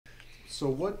So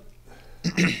what,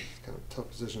 kind of a tough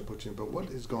position to put you in, but what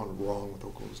has gone wrong with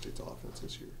Oklahoma State's offense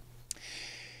this year?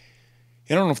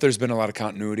 I don't know if there's been a lot of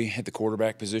continuity at the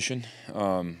quarterback position.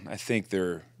 I think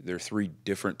they're three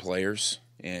different players,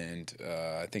 and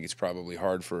I think it's probably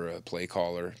hard for a play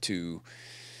caller to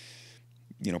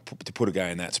put a guy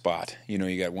in that spot.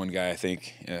 You got one guy I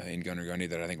think in Gunnar Gundy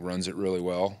that I think runs it really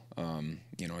well.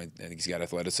 I think he's got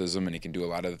athleticism and he can do a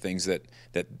lot of the things that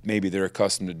maybe they're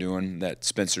accustomed to doing that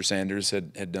Spencer Sanders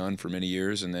had done for many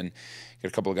years. And then got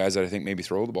a couple of guys that I think maybe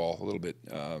throw the ball a little bit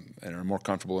and are more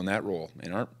comfortable in that role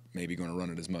and aren't maybe going to run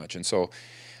it as much. And so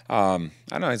I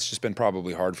don't know, it's just been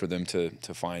probably hard for them to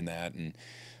find that. And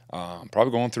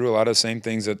probably going through a lot of the same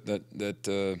things that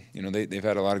they've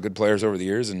had a lot of good players over the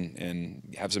years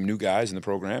and have some new guys in the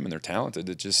program, and they're talented.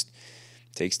 It just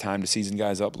takes time to season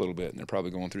guys up a little bit, and they're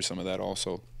probably going through some of that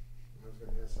also. I was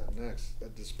going to ask that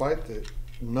next. Despite the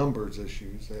numbers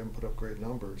issues, they haven't put up great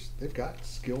numbers. They've got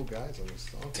skilled guys on this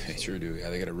offense. They sure do.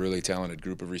 Yeah, they got a really talented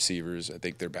group of receivers. I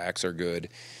think their backs are good.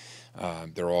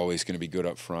 They're always going to be good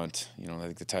up front. I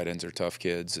think the tight ends are tough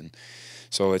kids, and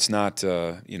so it's not.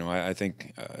 I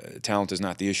think talent is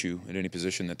not the issue at any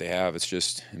position that they have. It's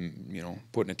just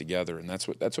putting it together, and that's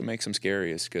what makes them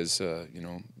scary. Is because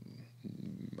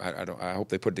I hope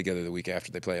they put it together the week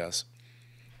after they play us.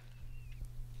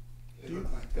 They look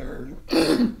like they're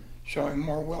showing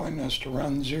more willingness to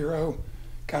run zero,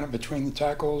 kind of between the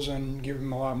tackles, and give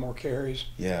them a lot more carries.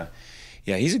 Yeah,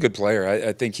 he's a good player.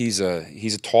 I think he's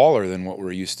taller than what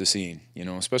we're used to seeing.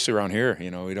 Especially around here.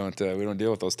 We don't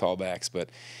deal with those tall backs, but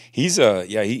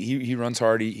he runs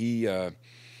hard. He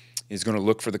is going to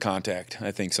look for the contact.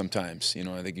 I think sometimes.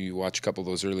 I think you watch a couple of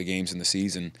those early games in the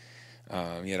season.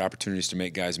 He had opportunities to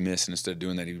make guys miss, and instead of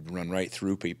doing that, he would run right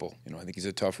through people. I think he's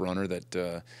a tough runner that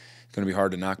going to be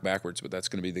hard to knock backwards, but that's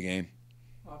going to be the game.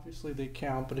 Obviously, they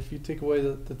count, but if you take away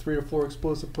the 3 or 4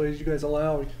 explosive plays you guys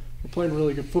allow, you're playing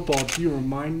really good football. Do you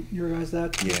remind your guys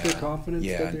that to their confidence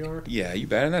that they are? Yeah, you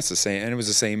bet. And that's the same. And it was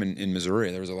the same in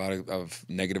Missouri. There was a lot of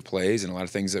negative plays and a lot of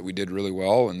things that we did really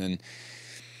well. And then,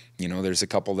 there's a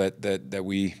couple that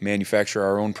we manufacture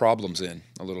our own problems in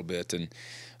a little bit. And,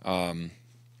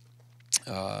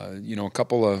 a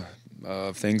couple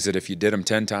of things that if you did them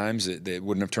 10 times, they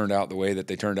wouldn't have turned out the way that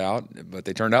they turned out, but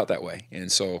they turned out that way.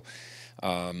 And so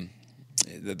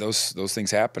those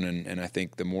things happen, and I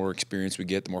think the more experience we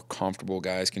get, the more comfortable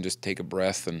guys can just take a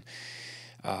breath. And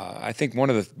I think one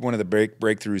of the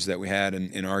breakthroughs that we had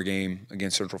in our game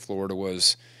against Central Florida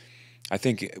was, I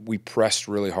think we pressed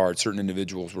really hard. Certain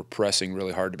individuals were pressing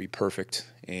really hard to be perfect,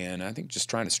 and I think just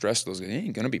trying to stress those guys, it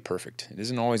ain't going to be perfect. It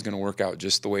isn't always going to work out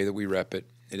just the way that we rep it.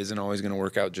 It isn't always going to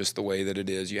work out just the way that it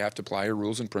is. You have to apply your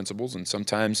rules and principles, and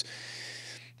sometimes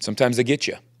they get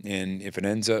you. And if they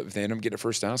end up getting a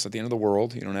first down, it's not the end of the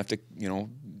world. You don't have to,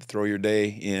 throw your day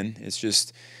in. It's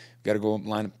just got to go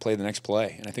line and play the next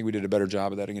play. And I think we did a better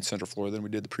job of that against Central Florida than we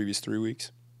did the previous 3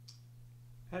 weeks.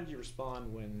 How did you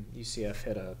respond when UCF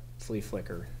hit a flea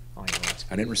flicker on your last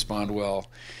I didn't respond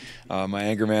well. My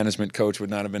anger management coach would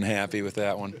not have been happy with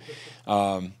that one.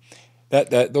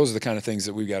 Those are the kind of things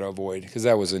that we've got to avoid, because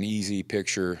that was an easy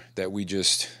picture that we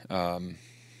just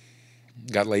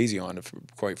got lazy on,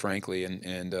 quite frankly,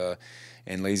 and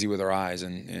lazy with our eyes.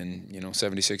 And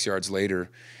 76 yards later,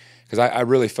 because I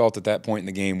really felt at that point in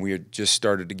the game we had just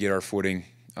started to get our footing,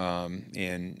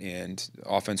 and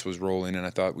offense was rolling, and I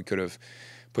thought we could have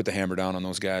put the hammer down on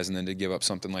those guys, and then to give up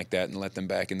something like that and let them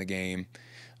back in the game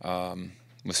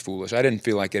was foolish. I didn't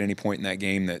feel like at any point in that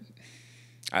game that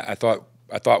I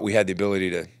thought we had the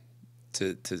ability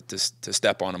to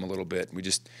step on them a little bit.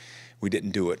 We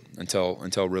didn't do it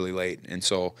until really late, and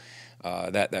so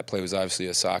that play was obviously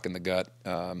a sock in the gut.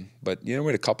 But we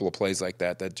had a couple of plays like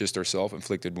that just are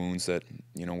self-inflicted wounds that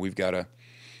we've got to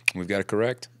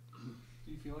correct.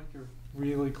 Do you feel like you're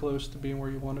really close to being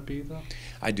where you want to be, though?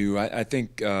 I do. I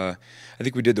think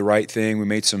we did the right thing. We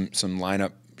made some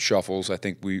lineup shuffles. I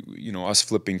think us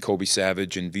flipping Kobe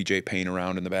Savage and VJ Payne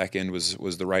around in the back end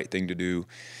was the right thing to do.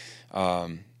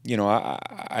 I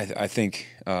think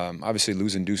obviously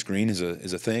losing Deuce Green is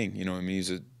a thing.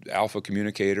 He's an alpha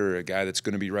communicator, a guy that's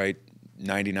going to be right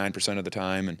 99% of the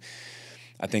time, and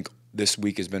I think this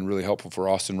week has been really helpful for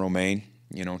Austin Romaine.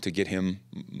 To get him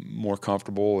more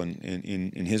comfortable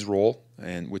in his role,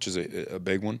 and which is a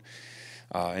big one,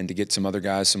 and to get some other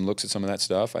guys some looks at some of that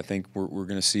stuff. I think we're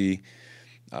going to see.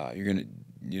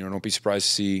 Don't be surprised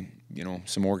to see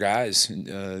some more guys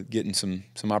getting some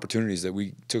opportunities that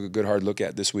we took a good hard look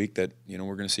at this week. That we're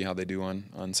going to see how they do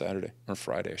on Saturday or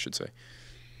Friday, I should say.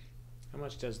 How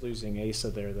much does losing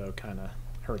Asa there though kind of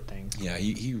hurt things. Yeah,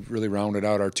 he really rounded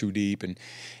out our two deep, and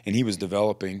he was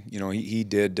developing. You know, he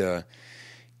did.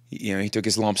 You know, he took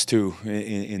his lumps too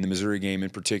in the Missouri game in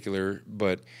particular,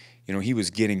 but you know, he was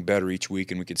getting better each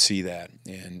week, and we could see that.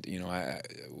 And you know,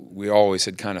 we always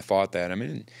had kind of thought that. I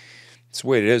mean, it's the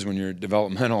way it is when you're a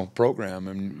developmental program.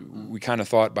 I mean, we kind of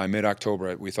thought by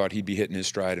mid-October, we thought he'd be hitting his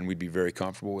stride, and we'd be very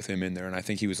comfortable with him in there. And I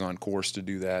think he was on course to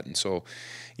do that. And so,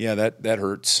 yeah, that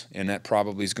hurts, and that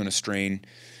probably is going to strain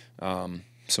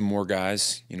some more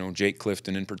guys. You know, Jake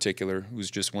Clifton in particular, who's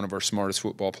just one of our smartest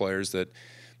football players that,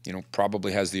 you know,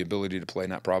 probably has the ability to play,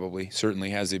 not probably,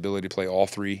 certainly has the ability to play all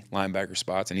three linebacker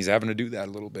spots, and he's having to do that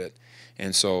a little bit.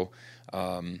 And so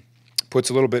puts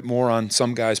a little bit more on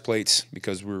some guys' plates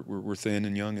because we're thin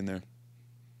and young in there.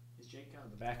 Is Jake kind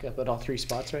of the backup at all three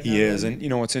spots right now? He is, and you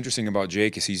know what's interesting about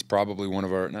Jake is he's probably one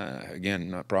of our,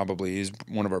 he's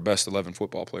one of our best 11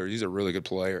 football players. He's a really good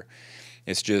player.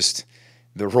 It's just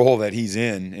the role that he's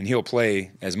in, and he'll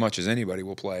play as much as anybody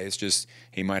will play. It's just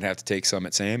he might have to take some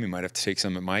at Sam, he might have to take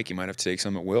some at Mike, he might have to take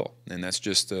some at Will, and that's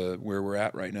just where we're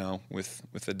at right now with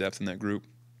the depth in that group.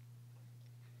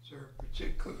 Is there a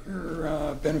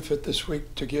particular benefit this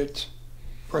week to get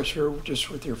pressure just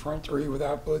with your front three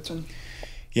without blitzing?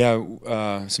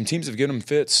 Yeah, some teams have given them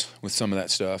fits with some of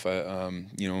that stuff,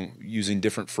 you know, using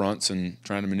different fronts and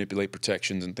trying to manipulate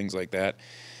protections and things like that.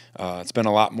 It's been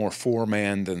a lot more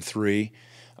 4-man than 3,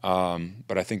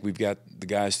 but I think we've got the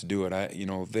guys to do it. You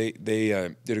know, they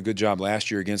did a good job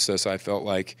last year against us. I felt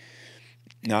like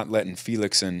not letting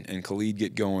Felix and Khalid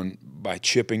get going by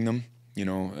chipping them, you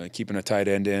know, keeping a tight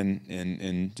end in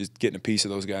and just getting a piece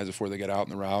of those guys before they get out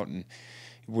in the route, and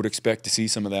would expect to see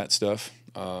some of that stuff.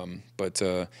 But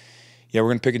yeah, we're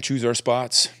going to pick and choose our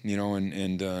spots, you know,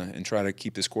 and try to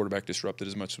keep this quarterback disrupted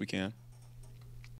as much as we can.